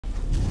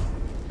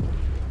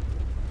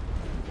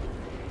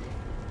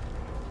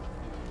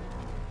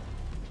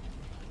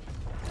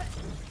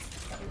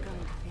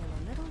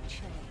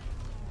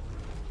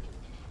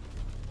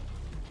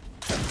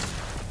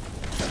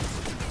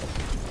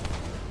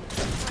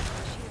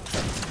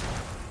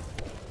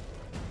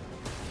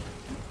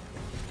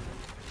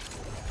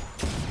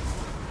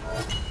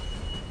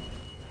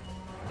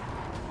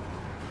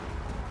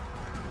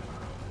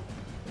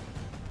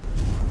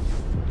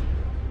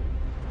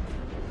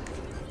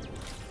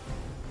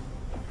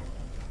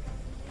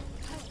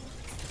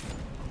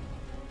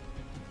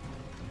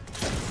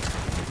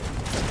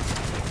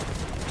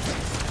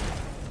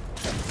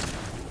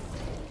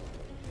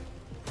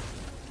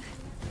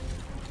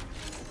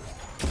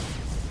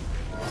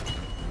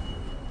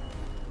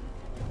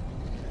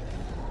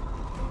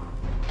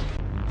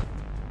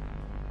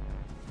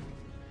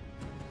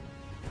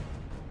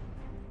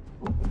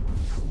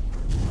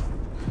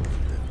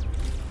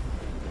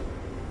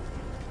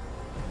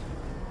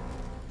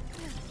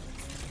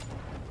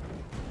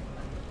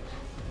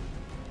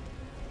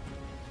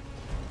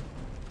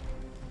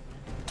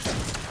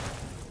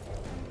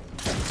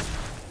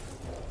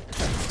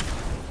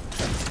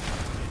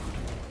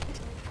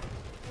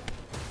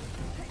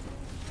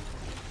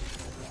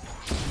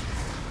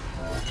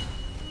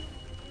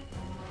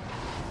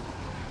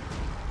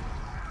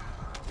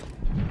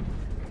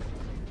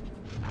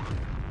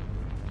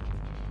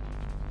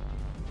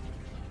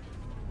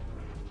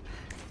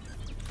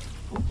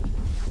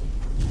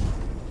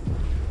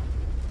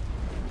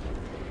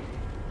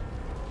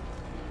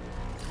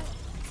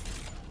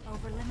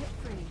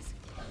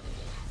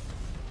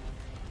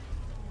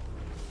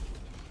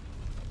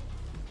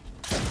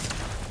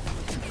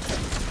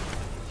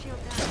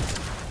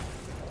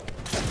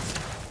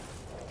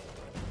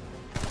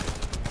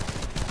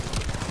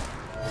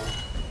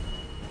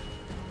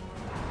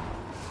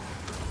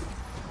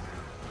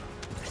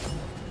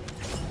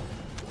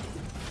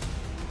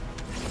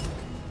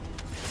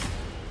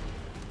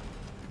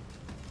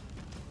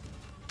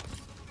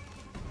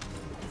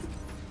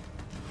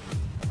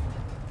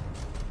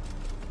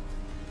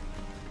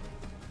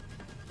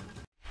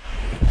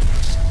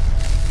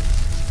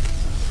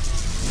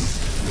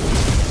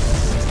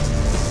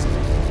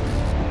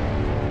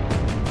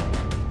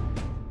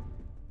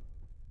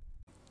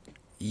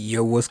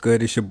Yo, what's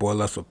good? It's your boy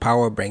Lust with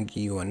Power, bringing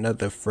you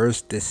another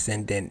first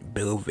Descendant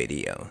build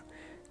video.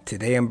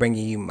 Today I'm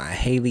bringing you my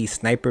Hailey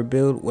sniper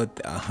build with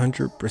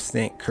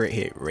 100% crit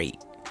hit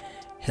rate.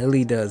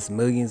 Hailey does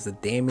millions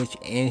of damage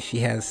and she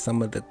has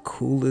some of the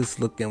coolest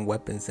looking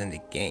weapons in the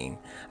game.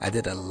 I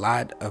did a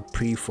lot of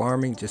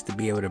pre-farming just to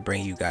be able to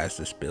bring you guys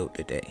this build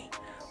today.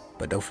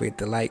 But don't forget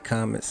to like,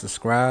 comment,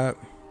 subscribe.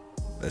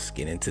 Let's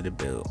get into the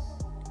build.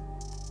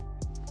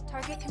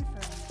 Target confirmed.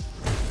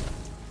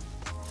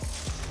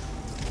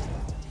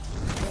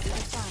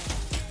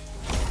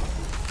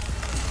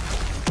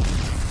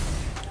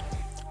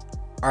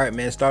 Alright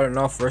man, starting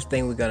off, first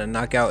thing we're gonna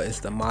knock out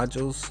is the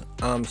modules.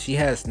 She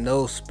has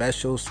no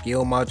special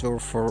skill module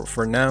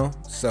for now,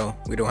 so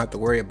we don't have to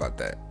worry about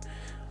that.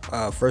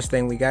 First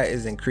thing we got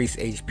is increased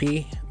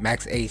HP,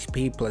 max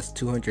HP plus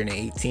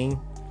 218.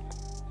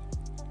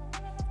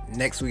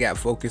 Next we got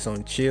focus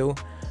on chill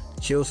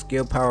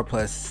skill power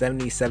plus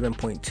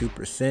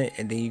 77.2%,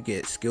 and then you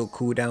get skill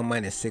cooldown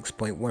minus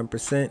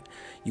 6.1%.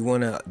 You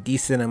want a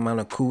decent amount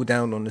of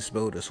cooldown on this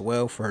build as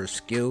well for her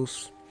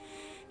skills.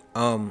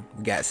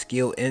 We got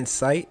skill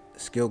insight,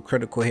 skill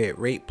critical hit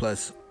rate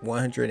plus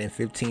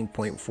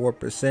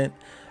 115.4%.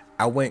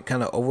 I went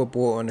kind of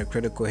overboard on the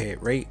critical hit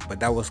rate,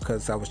 but that was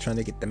because I was trying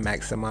to get the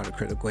max amount of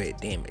critical hit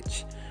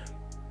damage.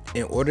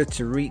 In order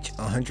to reach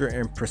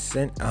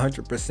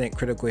 100%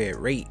 critical hit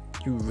rate,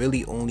 you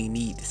really only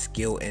need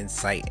skill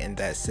insight, and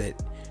that's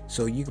it.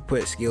 So you can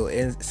put skill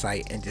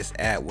insight and just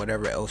add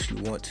whatever else you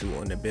want to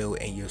on the build,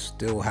 and you'll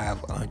still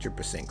have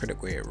 100%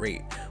 critical hit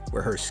rate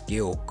with her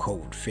skill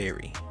Cold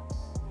Fairy.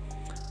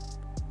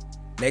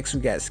 Next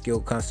we got skill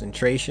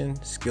concentration,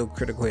 skill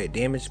critical hit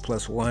damage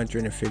plus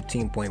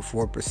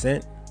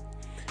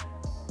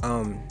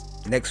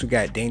 115.4%. Next we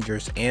got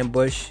dangerous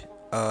ambush.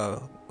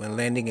 When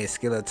landing a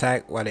skill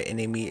attack while the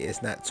enemy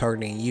is not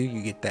targeting you,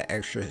 you get that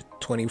extra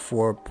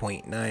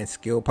 24.9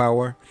 skill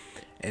power.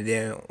 And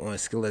then on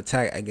skill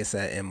attack against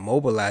an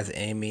immobilized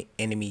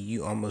enemy,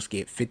 you almost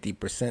get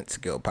 50%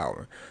 skill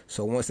power.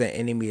 So once that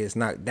enemy is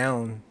knocked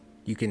down,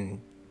 you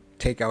can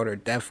take out her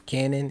death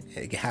cannon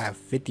and have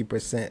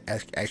 50%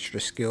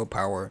 extra skill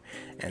power,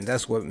 and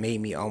that's what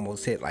made me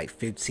almost hit like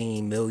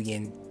 15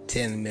 million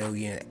 10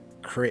 million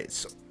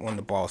crits on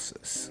the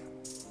bosses.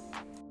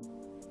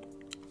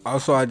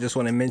 Also, I just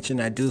want to mention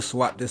I do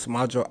swap this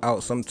module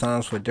out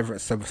sometimes for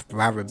different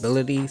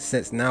survivability,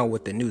 since now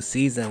with the new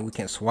season we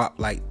can swap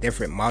like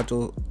different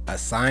module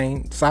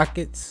assigned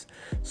sockets.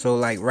 So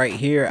like right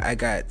here I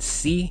got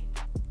C,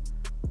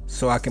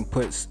 so I can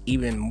put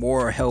even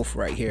more health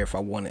right here if I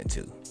wanted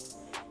to.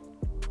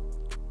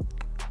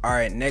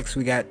 Alright, next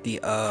we got the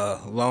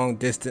long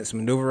distance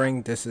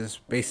maneuvering. This is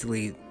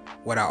basically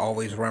what I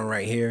always run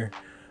right here.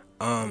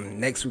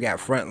 Next we got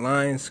front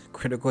lines,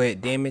 critical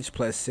hit damage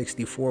plus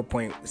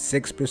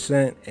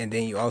 64.6%, and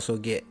then you also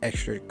get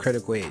extra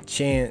critical hit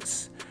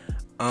chance.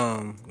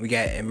 We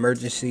got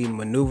emergency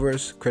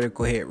maneuvers,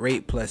 critical hit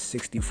rate plus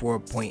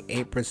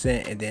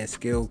 64.8%, and then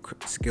skill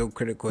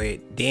critical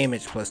hit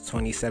damage plus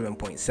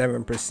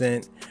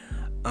 27.7%.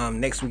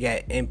 Next we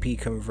got MP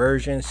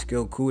conversion,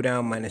 skill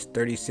cooldown minus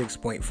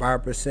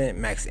 36.5%,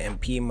 max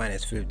MP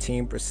minus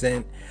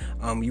 15%.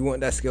 You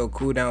want that skill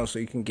cooldown so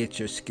you can get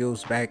your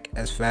skills back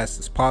as fast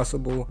as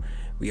possible.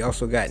 We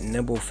also got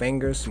nimble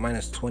fingers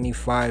minus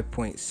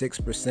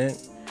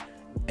 25.6%,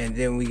 and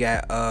then we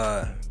got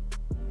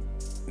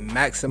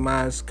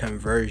maximize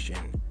conversion,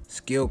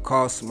 skill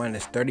cost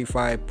minus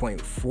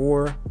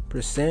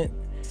 35.4%,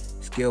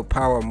 skill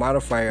power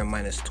modifier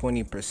minus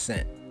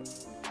 20%.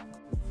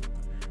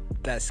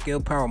 That skill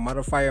power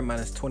modifier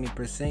minus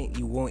 20%,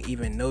 you won't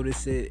even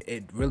notice it.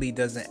 It really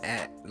doesn't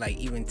add, like,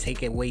 even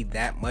take away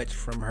that much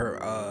from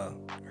her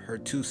her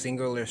two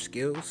singular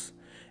skills.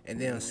 And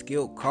then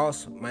skill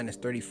cost minus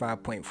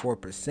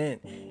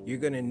 35.4%, you're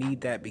gonna need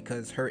that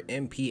because her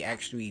MP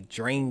actually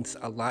drains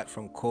a lot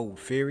from Cold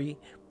Fairy,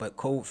 but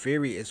Cold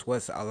Fairy is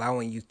what's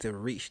allowing you to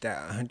reach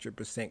that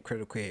 100%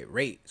 critical hit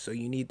rate. So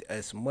you need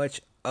as much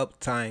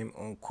uptime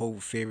on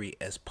Cold Fairy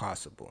as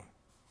possible.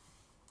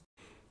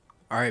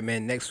 Alright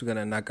man, next we're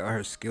gonna knock out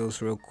her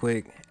skills real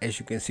quick. As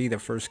you can see, the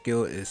first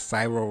skill is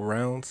Cyro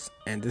Rounds,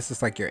 and this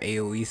is like your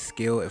AoE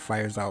skill. It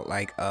fires out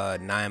like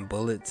 9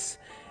 bullets,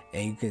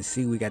 and you can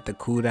see we got the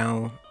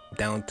cooldown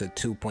down to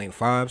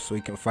 2.5, so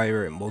we can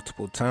fire it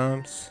multiple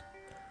times.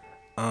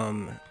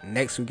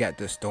 Next we got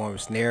the Storm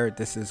Snare.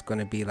 This is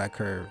gonna be like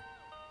her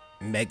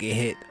mega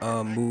hit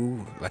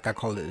move, like I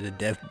call it the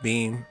Death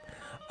Beam.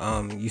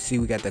 You see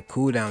we got the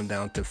cooldown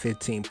down to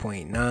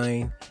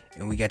 15.9,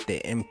 and we got the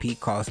MP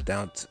cost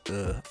down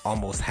to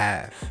almost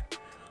half.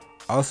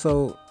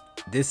 Also,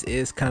 this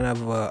is kind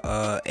of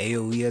a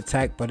AoE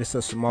attack, but it's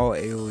a small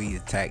AoE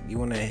attack. You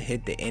want to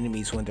hit the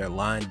enemies when they're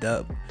lined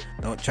up.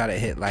 Don't try to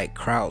hit like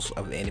crowds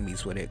of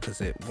enemies with it,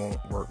 because it won't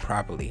work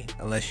properly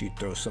unless you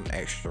throw some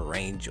extra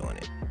range on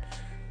it.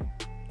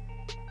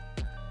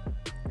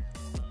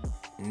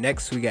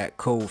 Next we got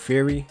Cold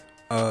Fairy.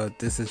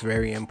 This is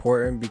very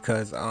important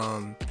because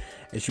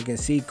as you can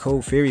see,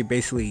 Cold Fairy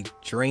basically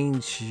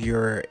drains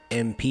your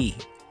MP,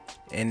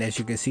 and as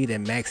you can see, the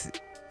max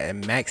at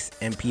max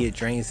MP it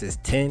drains is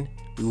 10,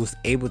 we was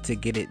able to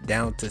get it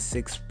down to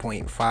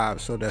 6.5,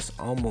 so that's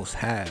almost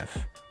half,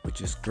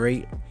 which is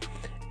great.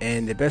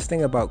 And the best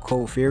thing about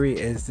Cold Fury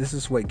is this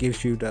is what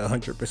gives you the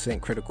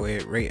 100% critical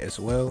hit rate as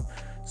well.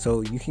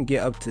 So you can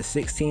get up to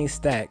 16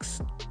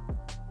 stacks,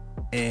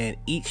 and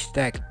each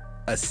stack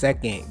a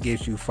second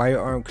gives you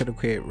firearm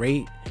critical hit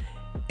rate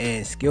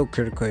and skill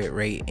critical hit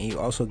rate, and you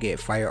also get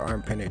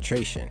firearm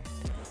penetration.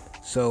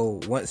 So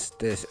once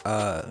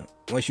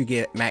you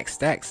get max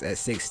stacks at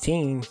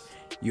 16,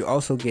 you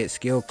also get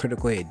skill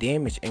critical hit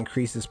damage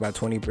increases by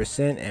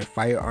 20% and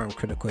firearm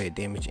critical hit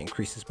damage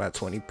increases by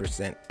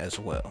 20% as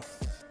well.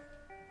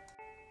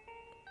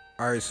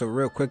 Alright, so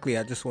real quickly,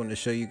 I just wanted to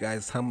show you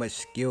guys how much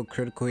skill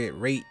critical hit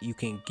rate you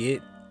can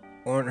get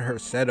on her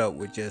setup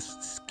with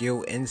just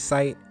skill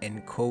insight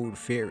and Cold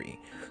Fury.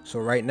 So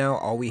right now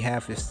all we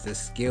have is the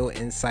skill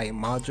insight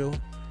module,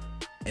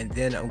 and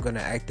then I'm gonna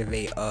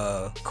activate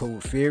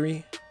Cold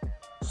Fury.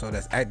 So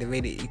that's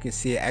activated. You can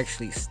see it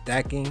actually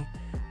stacking.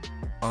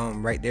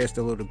 Right there's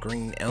the little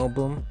green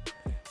emblem,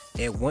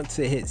 and once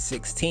it hits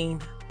 16,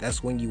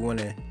 that's when you want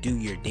to do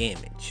your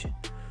damage.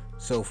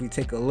 So if we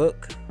take a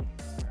look,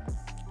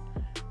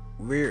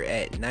 we're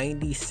at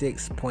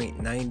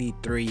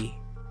 96.93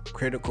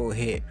 critical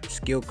hit,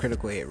 skill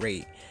critical hit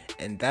rate,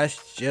 and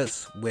that's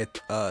just with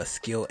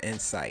skill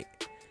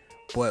insight.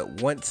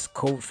 But once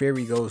Cold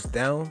Fury goes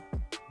down,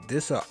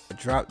 this will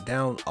drop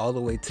down all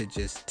the way to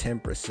just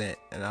 10%,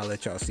 and I'll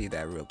let y'all see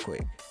that real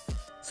quick.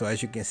 So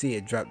as you can see,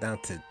 it dropped down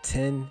to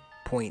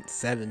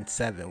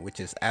 10.77, which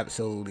is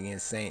absolutely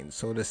insane.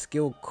 So the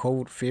skill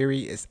Cold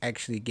Fury is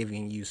actually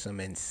giving you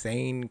some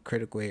insane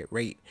critical hit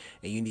rate,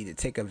 and you need to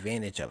take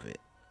advantage of it.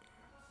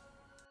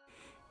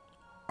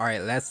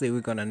 Alright, lastly,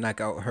 we're gonna knock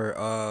out her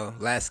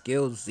last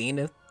skill,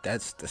 Zenith.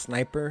 That's the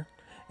sniper.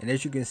 And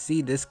as you can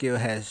see, this skill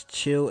has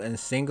chill and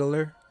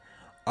singular.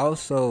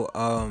 Also,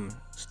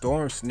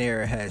 Storm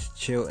Snare has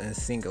chill and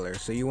singular.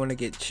 So you want to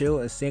get chill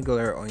and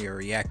singular on your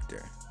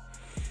reactor.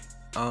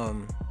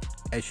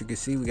 As you can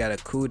see, we got a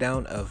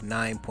cooldown of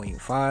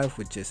 9.5,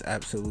 which is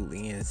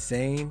absolutely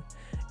insane.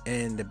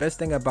 And the best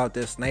thing about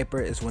this sniper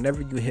is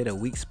whenever you hit a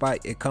weak spot,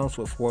 it comes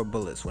with 4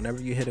 bullets.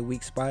 Whenever you hit a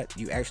weak spot,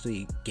 you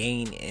actually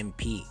gain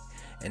MP.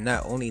 And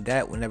not only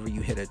that, whenever you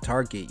hit a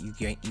target, you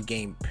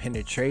gain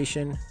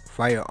penetration,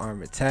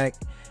 firearm attack,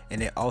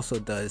 and it also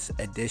does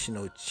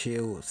additional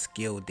chill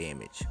skill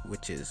damage,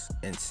 which is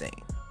insane.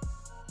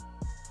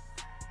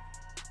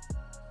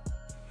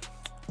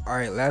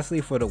 Alright,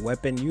 lastly, for the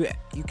weapon, you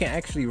can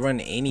actually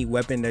run any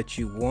weapon that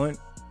you want.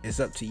 It's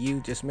up to you.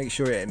 Just make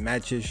sure it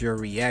matches your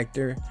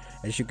reactor.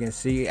 As you can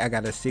see, I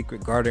got a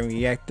secret garden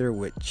reactor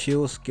with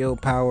chill skill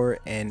power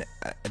and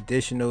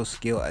additional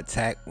skill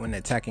attack when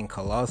attacking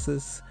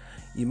Colossus.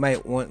 You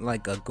might want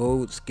like a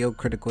gold skill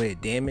critical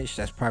hit damage.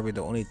 That's probably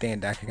the only thing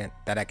that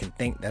I can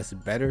think that's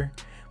better.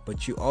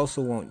 But you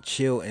also want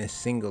chill and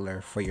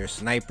singular for your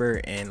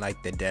sniper and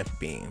like the death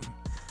beam.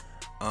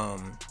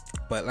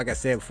 But like I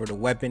said, for the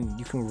weapon,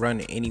 you can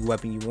run any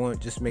weapon you want.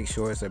 Just make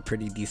sure it's a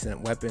pretty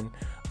decent weapon.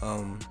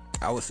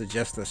 I would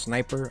suggest a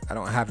sniper. I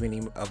don't have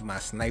any of my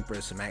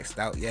snipers maxed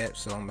out yet,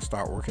 so I'm gonna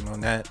start working on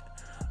that.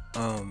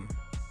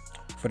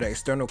 For the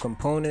external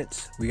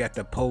components, we got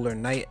the Polar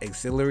Knight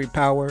auxiliary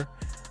power.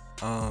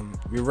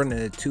 We're running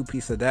a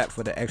 2-piece of that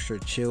for the extra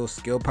chill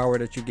skill power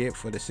that you get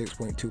for the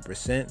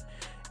 6.2%.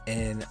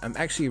 And I'm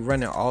actually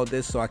running all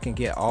this so I can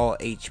get all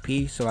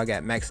HP. So I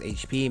got max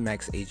HP,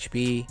 max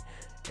HP.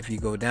 If you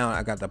go down,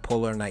 I got the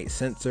Polar Knight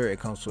sensor. It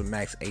comes with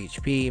max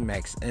HP,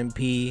 max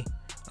MP,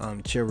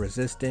 chill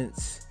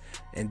resistance,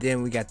 and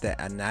then we got the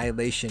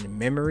annihilation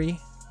memory.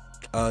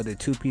 The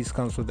 2-piece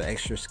comes with the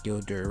extra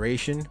skill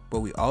duration, but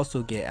we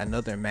also get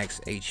another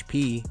max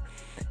HP,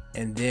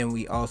 and then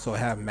we also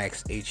have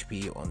max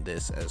HP on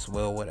this as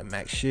well with a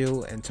max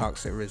shield and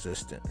toxic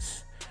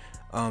resistance.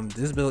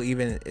 This build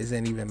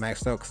isn't even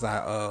maxed out because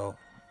I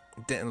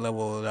didn't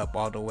level it up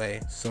all the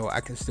way, so I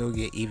can still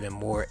get even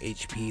more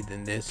HP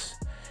than this,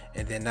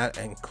 and then not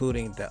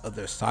including the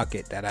other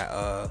socket that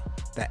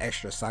that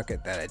extra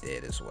socket that I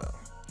did as well.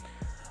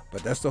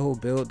 But that's the whole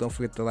build. Don't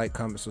forget to like,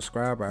 comment,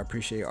 subscribe. I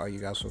appreciate all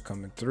you guys for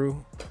coming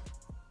through.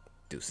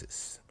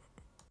 Deuces.